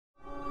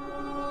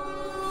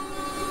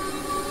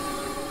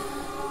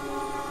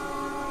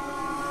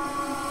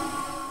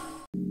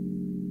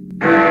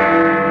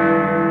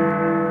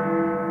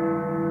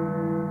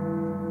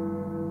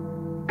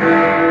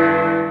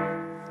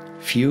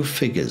Few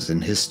figures in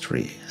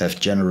history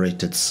have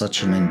generated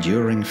such an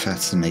enduring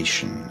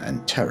fascination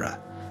and terror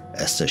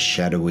as the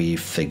shadowy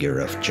figure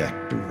of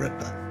Jack the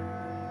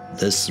Ripper.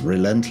 This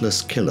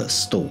relentless killer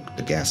stalked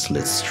the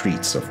gaslit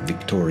streets of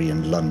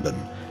Victorian London,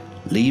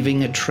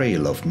 leaving a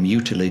trail of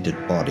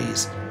mutilated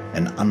bodies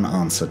and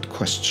unanswered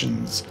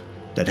questions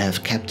that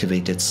have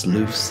captivated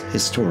sleuths,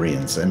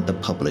 historians, and the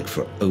public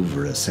for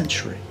over a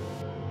century.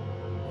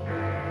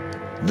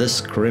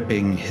 This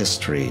gripping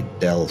history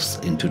delves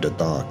into the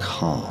dark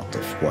heart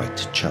of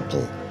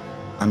Whitechapel,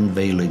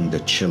 unveiling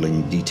the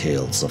chilling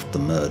details of the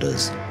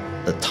murders,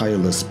 the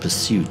tireless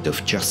pursuit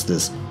of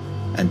justice,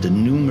 and the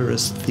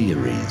numerous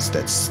theories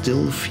that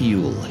still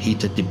fuel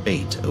heated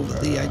debate over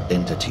the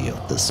identity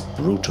of this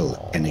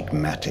brutal,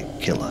 enigmatic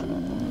killer.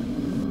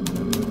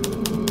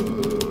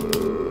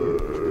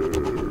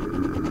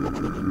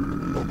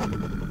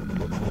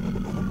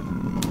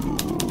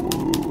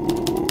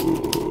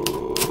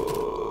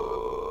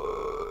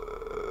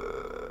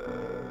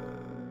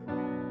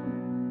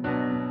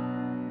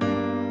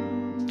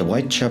 The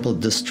Whitechapel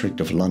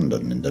district of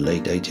London in the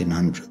late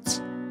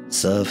 1800s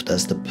served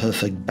as the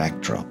perfect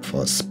backdrop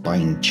for a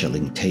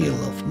spine-chilling tale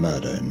of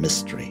murder and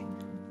mystery.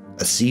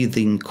 A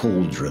seething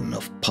cauldron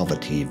of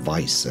poverty,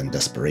 vice, and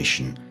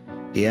desperation,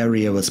 the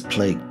area was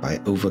plagued by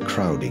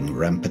overcrowding,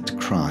 rampant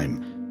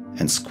crime,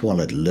 and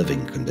squalid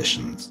living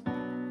conditions.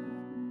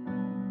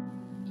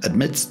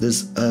 Amidst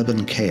this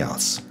urban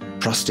chaos,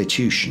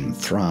 prostitution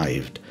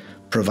thrived,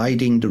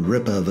 providing the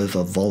Ripper with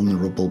a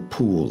vulnerable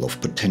pool of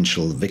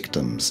potential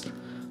victims,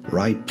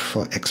 ripe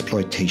for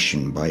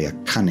exploitation by a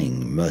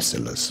cunning,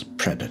 merciless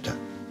predator.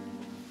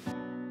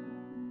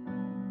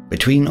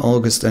 Between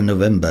August and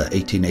November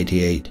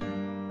 1888,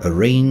 a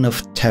reign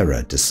of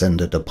terror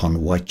descended upon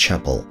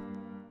Whitechapel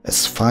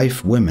as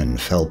 5 women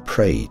fell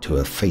prey to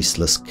a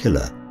faceless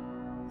killer,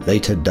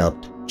 later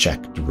dubbed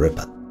Jack the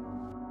Ripper.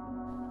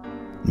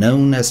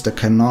 Known as the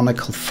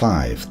Canonical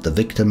Five, the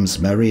victims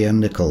Mary Ann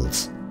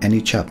Nichols,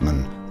 Annie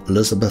Chapman,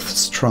 Elizabeth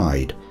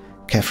Stride,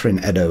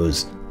 Catherine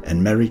Eddowes,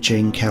 and Mary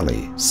Jane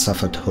Kelly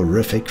suffered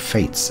horrific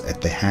fates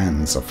at the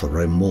hands of a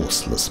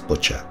remorseless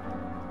butcher.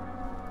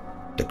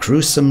 The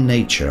gruesome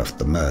nature of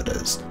the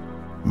murders,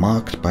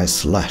 marked by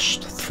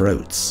slashed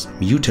throats,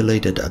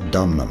 mutilated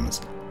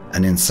abdomens,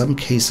 and in some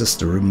cases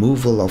the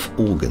removal of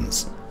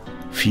organs,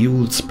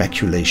 fueled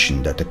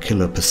speculation that the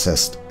killer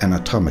possessed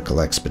anatomical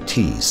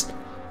expertise,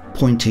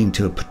 pointing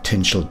to a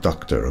potential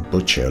doctor or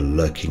butcher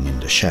lurking in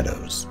the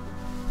shadows.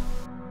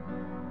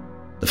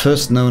 The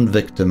first known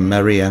victim,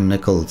 Mary Ann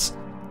Nichols,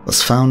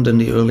 was found in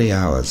the early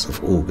hours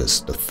of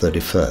August the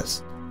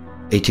 31st,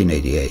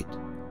 1888.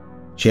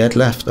 She had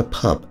left a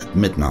pub at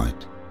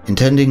midnight,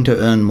 intending to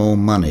earn more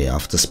money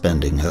after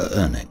spending her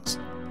earnings.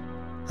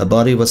 Her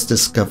body was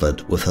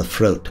discovered with her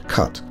throat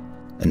cut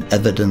and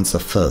evidence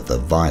of further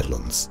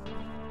violence.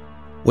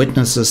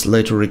 Witnesses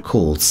later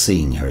recalled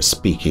seeing her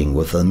speaking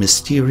with a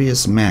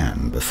mysterious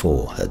man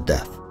before her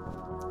death.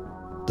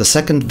 The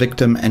second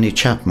victim, Annie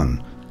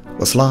Chapman,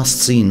 was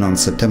last seen on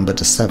September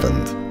the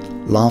 7th,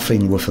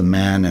 laughing with a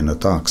man in a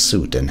dark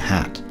suit and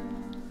hat.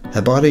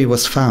 Her body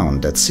was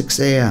found at 6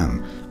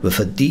 a.m. with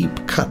a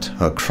deep cut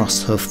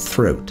across her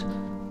throat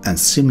and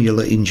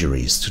similar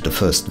injuries to the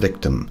first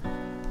victim.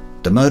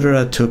 The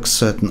murderer took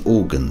certain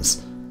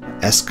organs,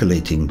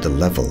 escalating the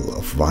level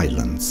of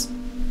violence.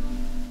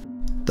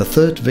 The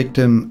third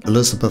victim,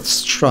 Elizabeth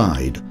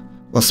Stride,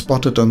 was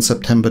spotted on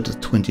September the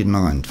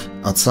 29th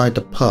outside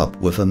the pub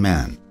with a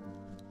man.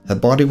 Her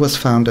body was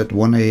found at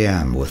 1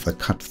 a.m. with a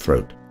cut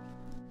throat.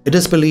 It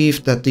is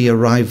believed that the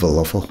arrival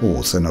of a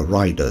horse and a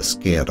rider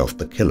scared off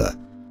the killer,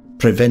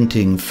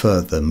 preventing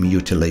further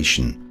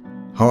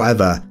mutilation.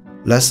 However,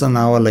 less than an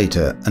hour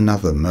later,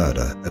 another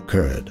murder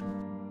occurred.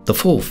 The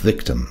fourth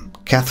victim,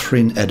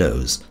 Catherine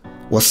Eddowes,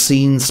 was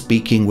seen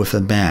speaking with a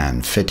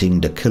man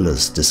fitting the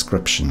killer's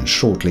description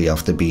shortly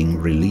after being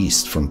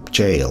released from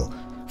jail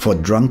for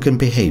drunken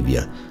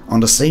behavior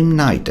on the same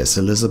night as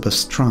Elizabeth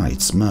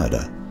Stride's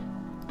murder.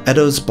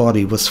 Eddowes'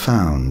 body was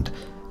found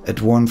at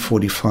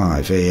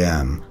 1:45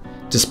 a.m.,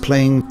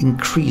 displaying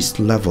increased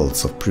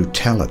levels of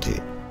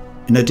brutality.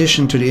 In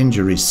addition to the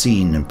injuries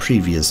seen in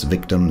previous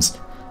victims,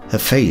 her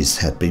face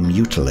had been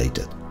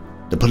mutilated.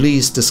 The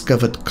police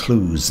discovered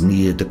clues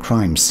near the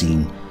crime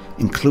scene,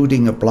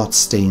 including a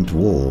blood-stained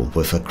wall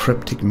with a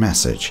cryptic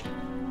message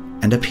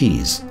and a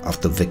piece of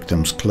the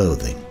victim's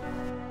clothing.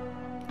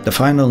 The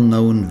final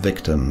known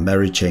victim,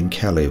 Mary Jane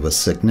Kelly, was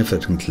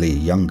significantly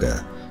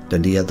younger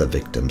than the other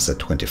victims at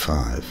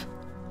 25.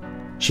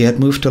 She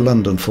had moved to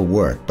London for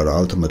work but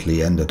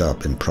ultimately ended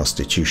up in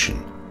prostitution.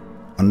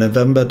 On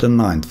November the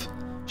 9th,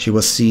 she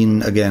was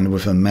seen again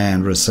with a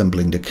man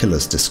resembling the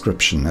killer's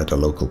description at a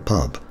local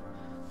pub.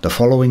 The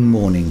following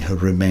morning, her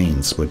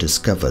remains were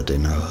discovered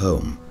in her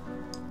home.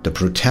 The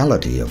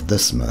brutality of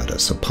this murder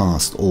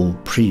surpassed all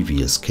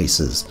previous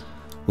cases,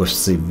 with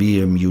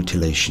severe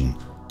mutilation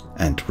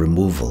and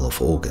removal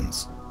of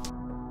organs.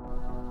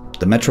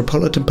 The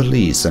Metropolitan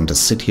Police and the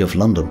City of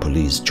London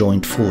Police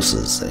joined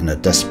forces in a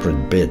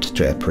desperate bid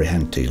to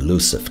apprehend the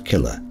elusive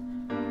killer.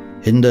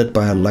 Hindered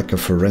by a lack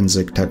of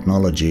forensic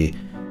technology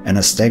and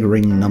a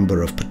staggering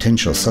number of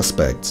potential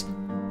suspects,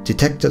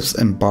 detectives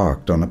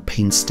embarked on a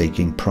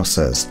painstaking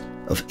process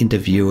of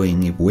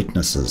interviewing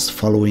witnesses,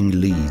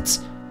 following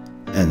leads,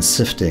 and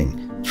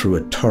sifting through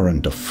a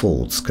torrent of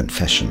false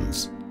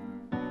confessions.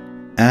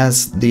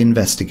 As the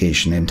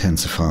investigation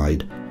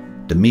intensified,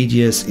 the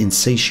media's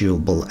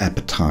insatiable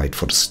appetite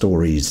for the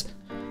stories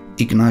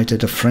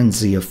ignited a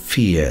frenzy of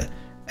fear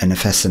and a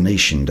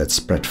fascination that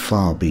spread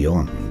far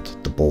beyond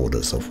the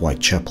borders of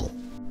Whitechapel.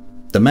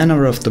 The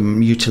manner of the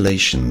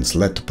mutilations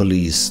led the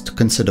police to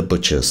consider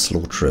butchers,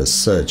 slaughterers,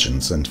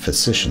 surgeons, and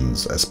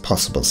physicians as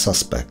possible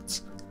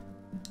suspects.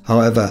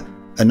 However,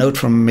 a note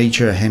from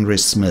Major Henry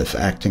Smith,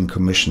 acting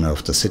commissioner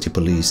of the city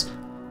police,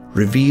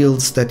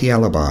 reveals that the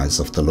alibis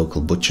of the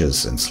local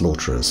butchers and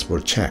slaughterers were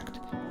checked,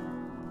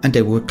 and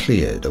they were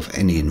cleared of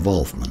any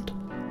involvement.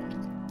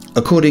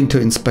 According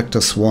to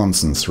Inspector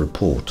Swanson's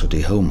report to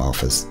the Home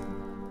Office,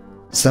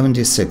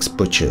 76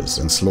 butchers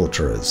and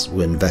slaughterers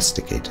were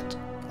investigated,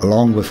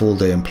 along with all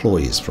their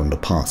employees from the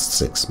past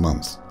 6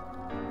 months.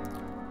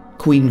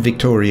 Queen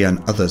Victoria and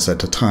others at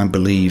the time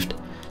believed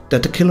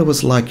that the killer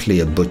was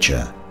likely a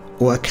butcher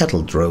or a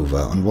cattle drover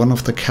on one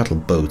of the cattle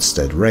boats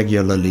that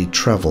regularly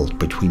travelled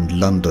between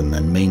London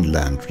and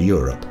mainland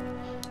Europe,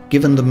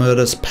 given the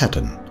murder's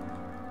pattern.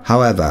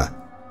 However,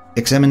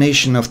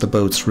 examination of the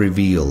boats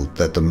revealed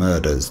that the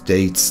murders'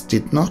 dates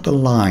did not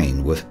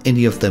align with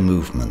any of their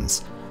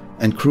movements,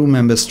 and crew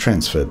members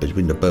transferred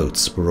between the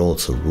boats were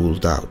also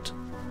ruled out.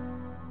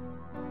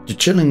 The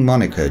chilling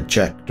moniker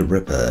Jack the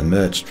Ripper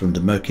emerged from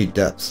the murky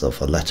depths of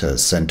a letter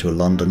sent to a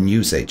London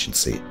news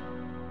agency,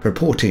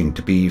 purporting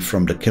to be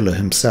from the killer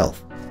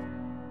himself.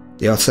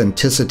 The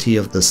authenticity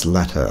of this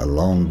letter,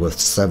 along with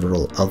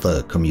several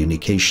other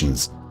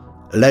communications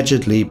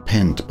allegedly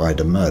penned by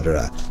the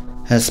murderer,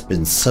 has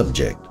been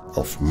subject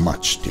of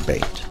much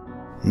debate.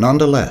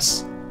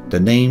 Nonetheless, the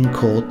name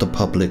caught the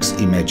public's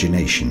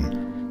imagination,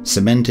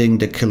 cementing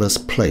the killer's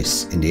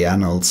place in the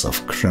annals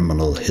of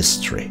criminal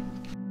history.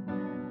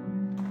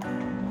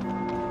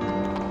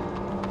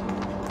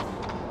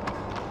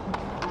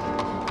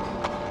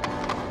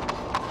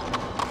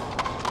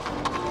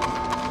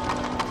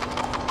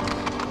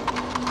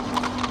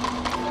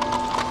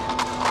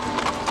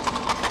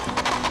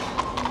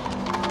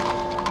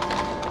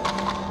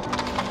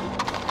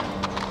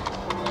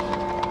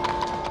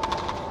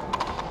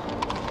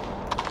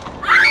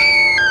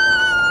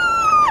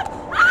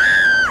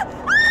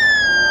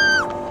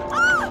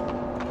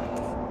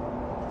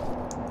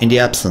 In the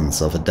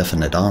absence of a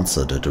definite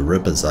answer to the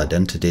Ripper's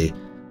identity,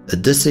 a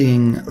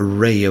dizzying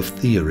array of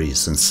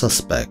theories and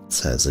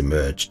suspects has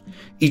emerged,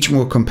 each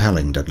more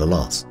compelling than the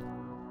last.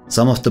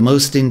 Some of the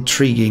most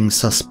intriguing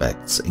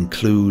suspects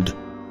include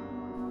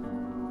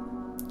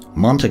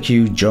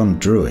Montague John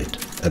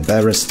Druitt, a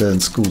barrister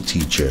and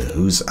schoolteacher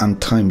whose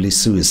untimely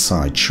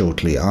suicide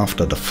shortly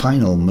after the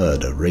final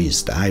murder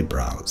raised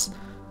eyebrows.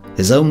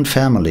 His own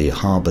family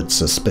harbored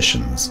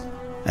suspicions,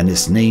 and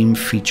his name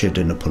featured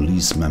in a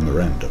police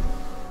memorandum.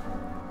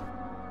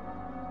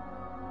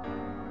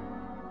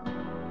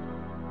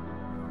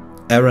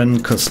 Aaron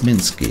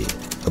Kosminski,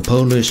 a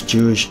Polish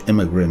Jewish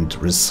immigrant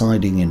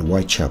residing in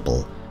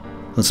Whitechapel,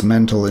 whose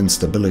mental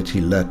instability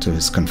led to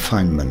his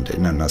confinement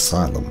in an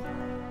asylum.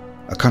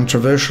 A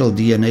controversial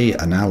DNA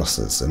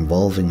analysis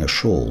involving a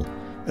shawl,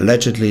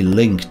 allegedly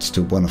linked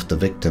to one of the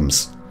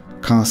victims,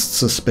 cast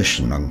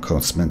suspicion on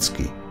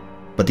Kosminski,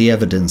 but the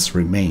evidence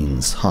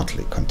remains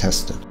hotly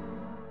contested.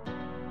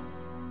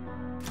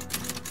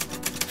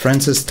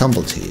 Francis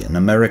Tumblety, an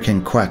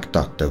American quack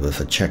doctor with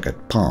a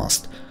checkered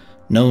past,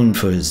 known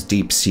for his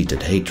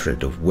deep-seated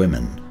hatred of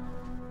women.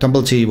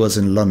 Tumblety was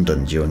in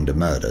London during the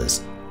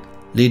murders,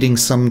 leading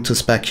some to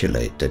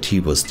speculate that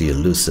he was the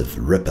elusive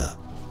Ripper.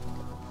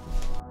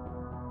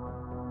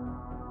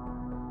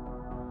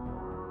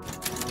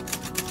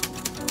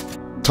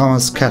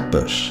 Thomas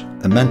Catbush,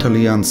 a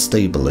mentally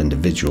unstable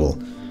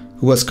individual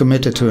who was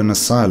committed to an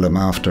asylum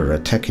after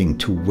attacking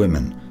 2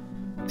 women.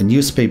 A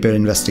newspaper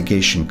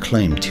investigation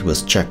claimed he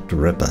was Jack the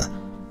Ripper,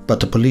 but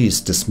the police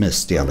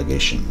dismissed the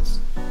allegations.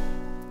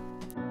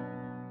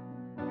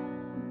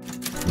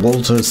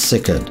 Walter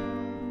Sickert,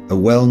 a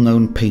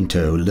well-known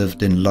painter who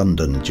lived in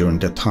London during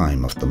the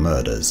time of the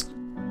murders.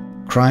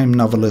 Crime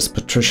novelist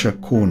Patricia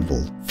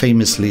Cornwell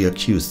famously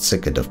accused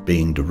Sickert of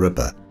being the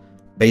Ripper,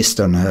 based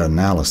on her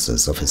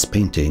analysis of his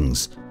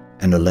paintings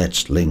and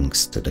alleged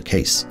links to the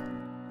case.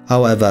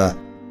 However,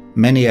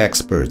 many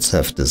experts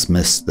have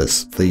dismissed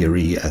this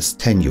theory as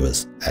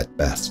tenuous at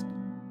best.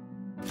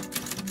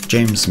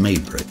 James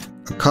Maybrick,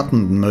 a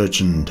cotton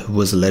merchant who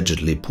was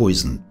allegedly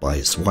poisoned by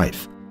his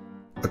wife.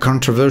 A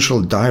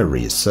controversial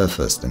diary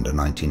surfaced in the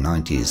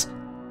 1990s,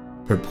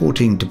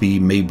 purporting to be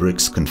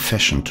Maybrick's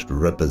confession to the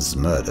Ripper's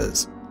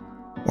murders.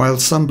 While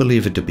some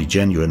believe it to be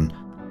genuine,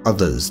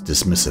 others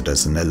dismiss it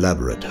as an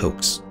elaborate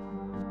hoax.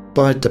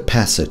 Despite the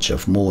passage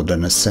of more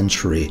than a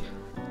century,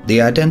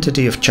 the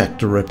identity of Jack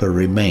the Ripper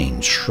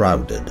remains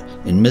shrouded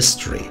in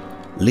mystery,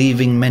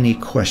 leaving many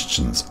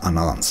questions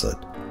unanswered.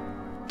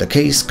 The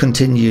case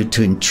continued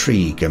to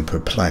intrigue and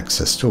perplex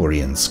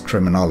historians,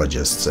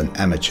 criminologists, and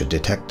amateur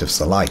detectives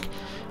alike,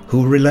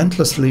 who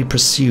relentlessly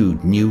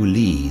pursued new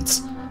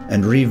leads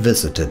and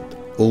revisited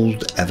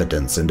old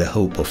evidence in the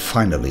hope of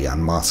finally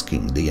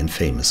unmasking the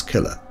infamous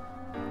killer.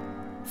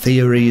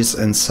 Theories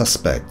and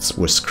suspects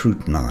were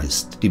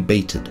scrutinized,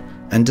 debated,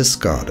 and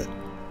discarded,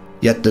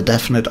 yet the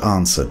definite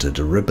answer to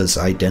the Ripper's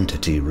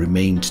identity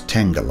remained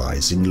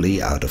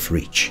tantalizingly out of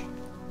reach.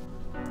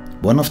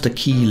 One of the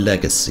key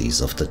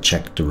legacies of the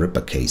Jack the Ripper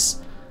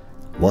case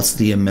was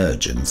the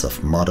emergence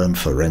of modern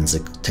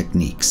forensic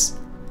techniques.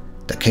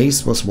 The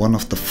case was one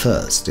of the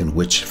first in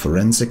which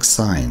forensic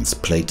science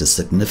played a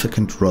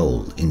significant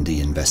role in the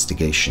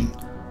investigation.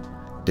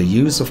 The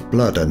use of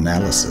blood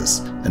analysis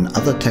and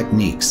other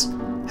techniques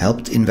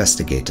helped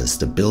investigators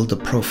to build a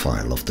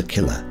profile of the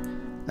killer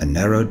and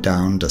narrow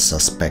down the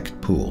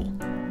suspect pool.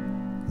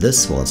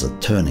 This was a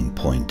turning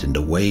point in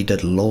the way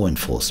that law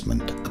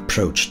enforcement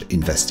approached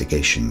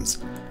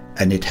investigations,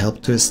 and it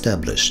helped to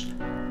establish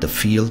the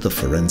field of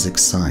forensic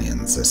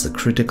science as a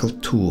critical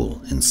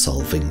tool in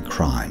solving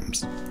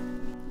crimes.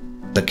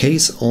 The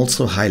case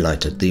also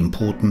highlighted the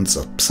importance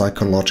of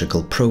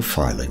psychological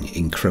profiling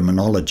in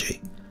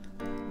criminology.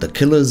 The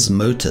killer's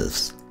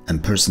motives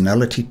and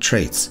personality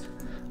traits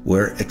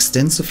were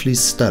extensively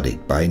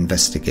studied by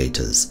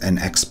investigators and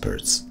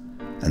experts,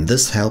 and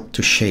this helped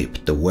to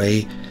shape the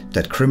way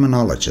that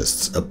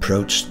criminologists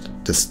approached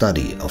the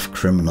study of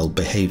criminal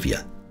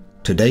behavior.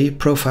 Today,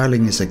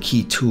 profiling is a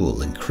key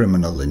tool in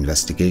criminal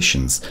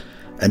investigations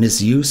and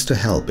is used to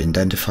help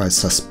identify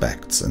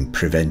suspects and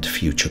prevent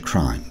future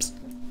crimes.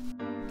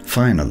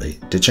 Finally,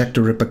 the Jack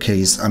the Ripper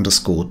case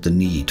underscored the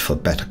need for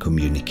better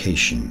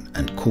communication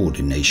and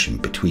coordination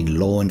between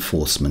law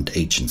enforcement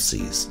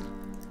agencies.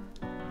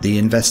 The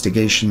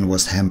investigation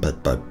was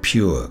hampered by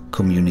poor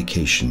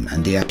communication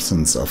and the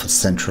absence of a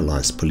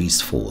centralized police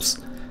force,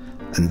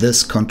 and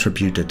this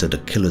contributed to the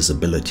killer's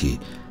ability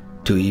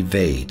to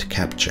evade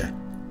capture.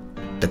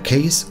 The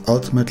case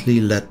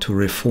ultimately led to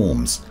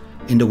reforms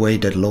in the way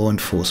that law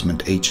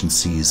enforcement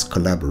agencies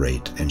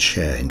collaborate and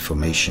share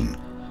information,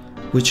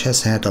 which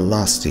has had a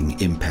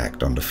lasting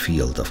impact on the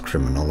field of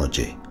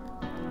criminology.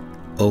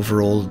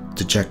 Overall,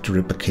 the Jack the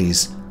Ripper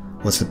case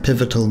was a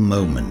pivotal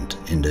moment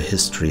in the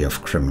history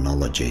of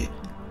criminology,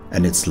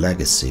 and its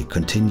legacy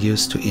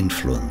continues to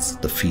influence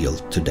the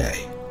field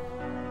today.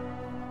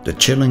 The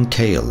chilling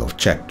tale of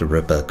Jack the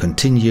Ripper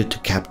continued to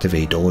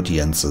captivate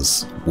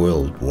audiences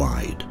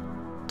worldwide.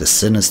 The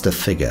sinister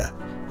figure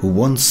who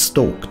once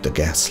stalked the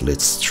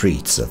gaslit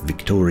streets of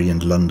Victorian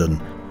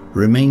London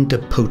remained a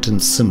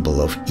potent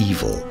symbol of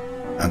evil,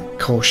 a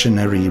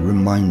cautionary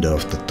reminder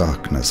of the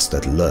darkness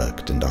that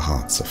lurked in the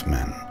hearts of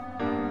men.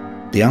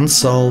 The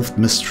unsolved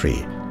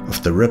mystery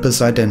of the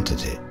Ripper's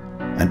identity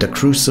and the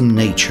gruesome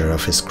nature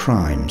of his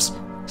crimes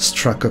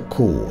struck a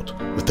chord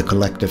with the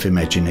collective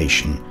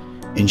imagination,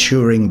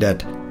 ensuring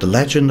that the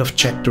legend of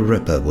Jack the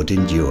Ripper would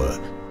endure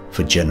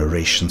for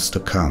generations to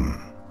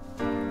come.